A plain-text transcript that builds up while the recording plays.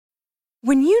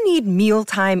When you need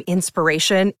mealtime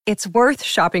inspiration, it's worth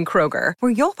shopping Kroger,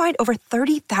 where you'll find over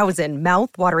 30,000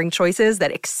 mouth-watering choices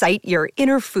that excite your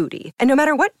inner foodie. And no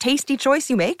matter what tasty choice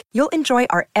you make, you'll enjoy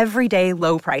our everyday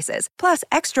low prices, plus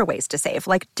extra ways to save,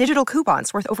 like digital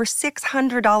coupons worth over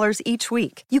 $600 each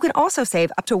week. You can also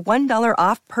save up to $1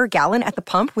 off per gallon at the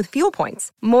pump with fuel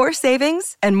points. More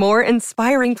savings and more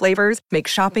inspiring flavors make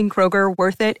shopping Kroger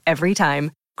worth it every time.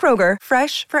 Kroger,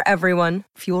 fresh for everyone.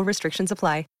 Fuel restrictions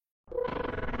apply.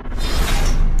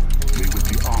 We would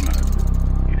be honored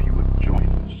if you would join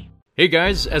us. Hey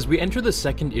guys, as we enter the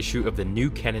second issue of the new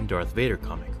Canon Darth Vader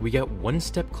comic, we get one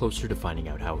step closer to finding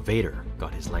out how Vader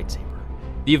got his lightsaber.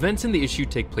 The events in the issue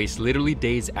take place literally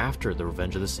days after the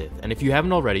Revenge of the Sith, and if you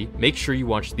haven't already, make sure you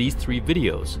watch these 3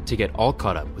 videos to get all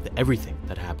caught up with everything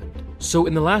that happened. So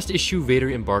in the last issue,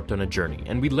 Vader embarked on a journey,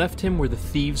 and we left him where the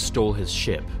thieves stole his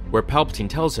ship, where Palpatine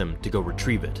tells him to go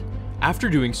retrieve it. After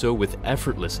doing so with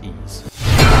effortless ease.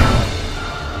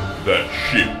 That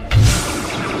ship.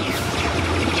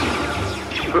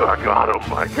 Oh God, oh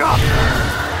my God.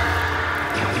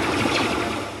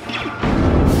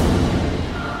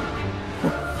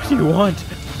 What do you want?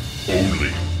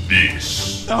 Only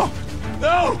this. No!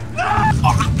 No! No!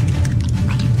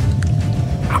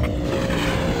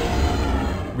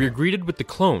 We are greeted with the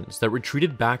clones that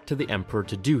retreated back to the Emperor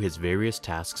to do his various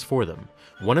tasks for them.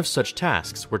 One of such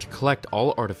tasks were to collect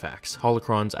all artifacts,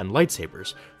 holocrons, and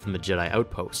lightsabers from the Jedi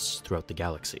outposts throughout the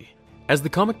galaxy. As the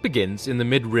comic begins in the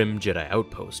mid-rim Jedi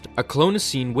outpost, a clone is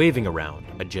seen waving around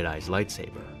a Jedi's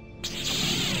lightsaber.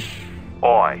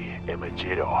 I am a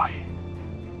Jedi.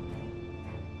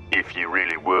 If you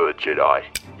really were a Jedi,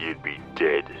 you'd be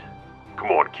dead. Come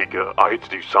on, Kicker, I had to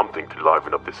do something to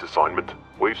liven up this assignment.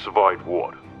 We've survived,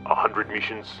 what, 100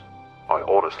 missions? I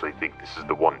honestly think this is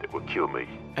the one that will kill me.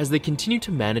 As they continue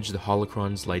to manage the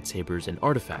holocrons, lightsabers, and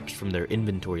artifacts from their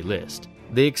inventory list,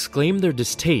 they exclaim their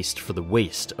distaste for the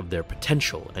waste of their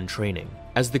potential and training.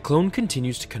 As the clone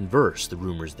continues to converse the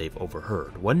rumors they've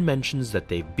overheard, one mentions that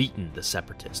they've beaten the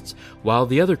Separatists, while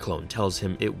the other clone tells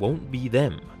him it won't be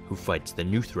them who fights the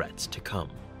new threats to come.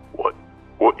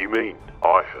 What you mean?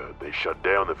 I heard they shut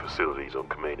down the facilities on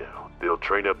Camino. They'll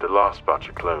train up the last batch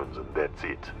of clones and that's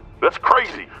it. That's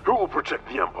crazy! Who will protect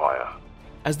the Empire?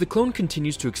 As the clone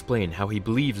continues to explain how he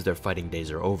believes their fighting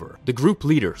days are over, the group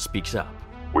leader speaks up.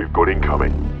 We've got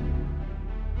incoming.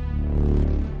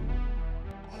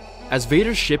 As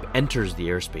Vader's ship enters the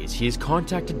airspace, he is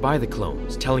contacted by the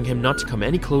clones, telling him not to come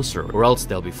any closer or else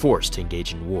they'll be forced to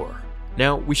engage in war.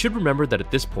 Now, we should remember that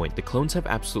at this point, the clones have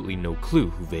absolutely no clue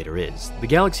who Vader is. The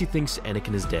galaxy thinks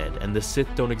Anakin is dead and the Sith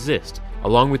don't exist,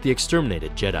 along with the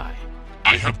exterminated Jedi.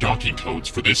 I have docking codes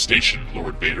for this station,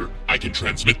 Lord Vader. I can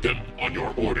transmit them on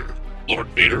your order. Lord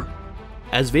Vader?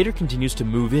 As Vader continues to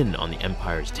move in on the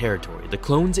Empire's territory, the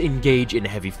clones engage in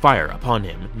heavy fire upon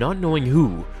him, not knowing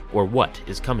who or what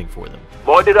is coming for them.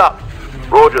 Wind it up!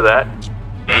 Roger that.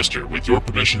 Master, with your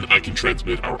permission, I can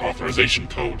transmit our authorization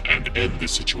code and end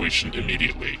this situation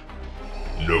immediately.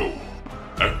 No.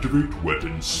 Activate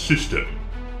weapons system.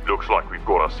 Looks like we've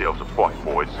got ourselves a fight,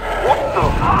 boys. What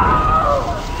the?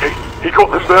 He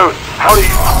got them both! How do you...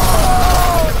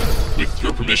 With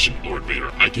your permission, Lord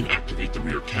Vader, I can activate the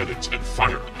rear cannons and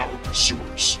fire our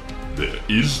pursuers. There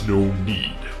is no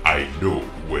need. I know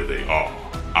where they are.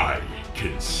 I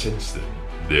can sense them.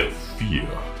 Their fear,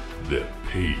 their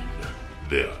pain,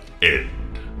 their end.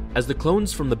 As the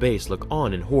clones from the base look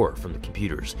on in horror from the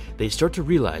computers, they start to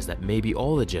realize that maybe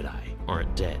all the Jedi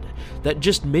aren't dead. That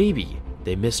just maybe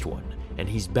they missed one, and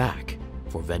he's back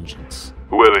for vengeance.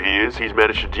 Whoever he is, he's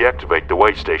managed to deactivate the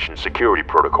way station security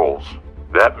protocols.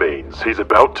 That means he's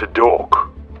about to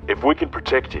dock. If we can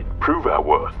protect it, prove our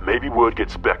worth, maybe word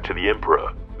gets back to the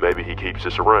Emperor. Maybe he keeps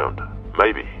us around.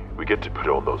 Maybe we get to put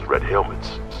on those red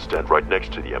helmets to stand right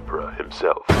next to the Emperor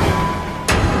himself.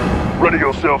 Ready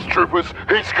yourselves, troopers!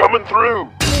 He's coming through!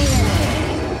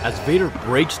 As Vader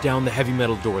breaks down the heavy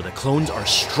metal door, the clones are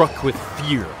struck with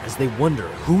fear as they wonder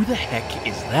who the heck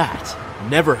is that,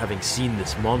 never having seen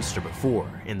this monster before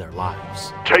in their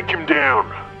lives. Take him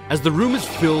down! As the room is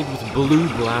filled with blue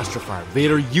blaster fire,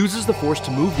 Vader uses the Force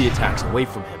to move the attacks away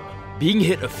from him, being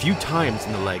hit a few times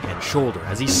in the leg and shoulder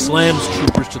as he slams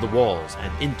troopers to the walls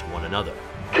and into one another.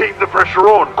 Keep the pressure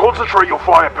on! Concentrate your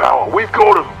firepower! We've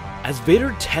got him! As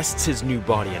Vader tests his new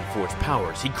body and Force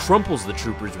powers, he crumples the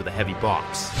troopers with a heavy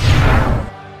box.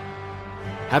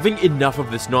 Having enough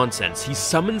of this nonsense, he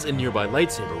summons a nearby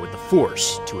lightsaber with the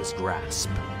Force to his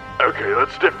grasp. Okay,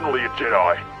 that's definitely a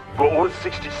Jedi. But what is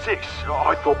 66?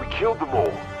 I thought we killed them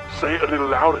all. Say it a little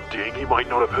louder, Ding. He might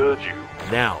not have heard you.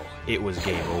 Now, it was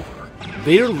game over.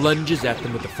 Vader lunges at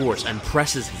them with the Force and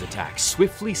presses his attack,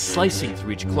 swiftly slicing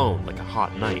through each clone like a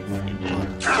hot knife in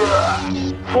blood.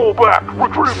 Fall back!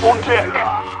 Recruit on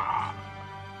deck!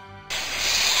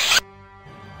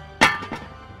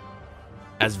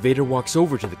 As Vader walks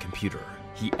over to the computer,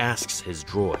 he asks his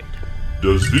droid,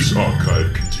 Does this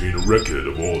archive contain a record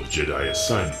of all Jedi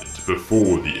assignment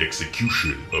before the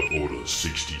execution of Order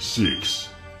 66?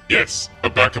 Yes, a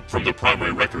backup from the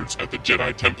primary records at the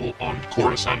Jedi Temple on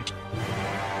Coruscant.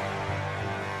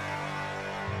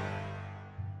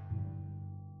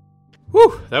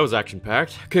 Whew, that was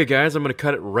action-packed. Okay guys, I'm gonna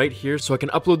cut it right here so I can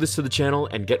upload this to the channel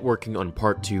and get working on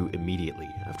part 2 immediately,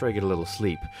 after I get a little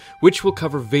sleep, which will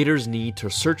cover Vader's need to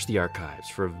search the archives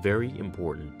for very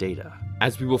important data,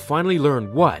 as we will finally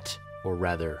learn what, or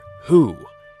rather, who,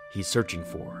 he's searching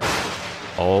for.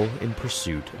 All in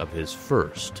pursuit of his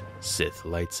first Sith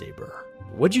lightsaber.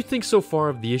 What'd you think so far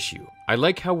of the issue? I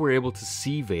like how we're able to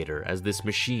see Vader as this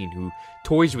machine who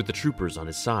toys with the troopers on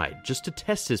his side, just to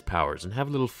test his powers and have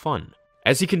a little fun.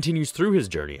 As he continues through his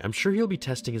journey, I'm sure he'll be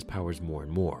testing his powers more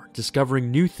and more, discovering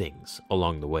new things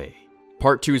along the way.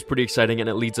 Part 2 is pretty exciting, and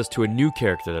it leads us to a new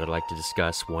character that I'd like to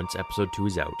discuss once episode 2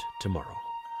 is out tomorrow.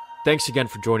 Thanks again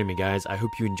for joining me, guys. I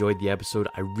hope you enjoyed the episode.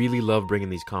 I really love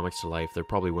bringing these comics to life. They're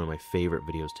probably one of my favorite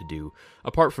videos to do,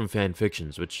 apart from fan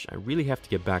fictions, which I really have to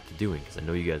get back to doing because I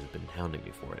know you guys have been hounding me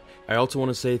for it. I also want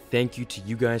to say thank you to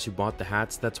you guys who bought the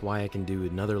hats. That's why I can do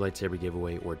another lightsaber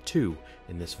giveaway or 2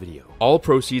 in this video. All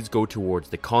proceeds go towards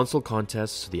the console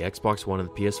contests, the Xbox One and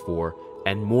the PS4,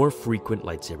 and more frequent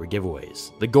lightsaber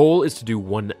giveaways. The goal is to do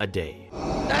 1 a day.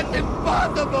 That's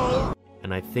impossible!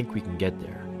 And I think we can get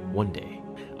there one day.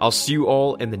 I'll see you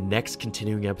all in the next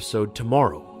continuing episode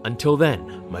tomorrow. Until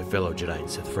then, my fellow Jedi and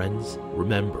Sith friends,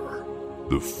 remember,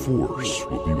 The Force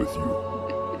will be with you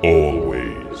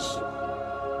always.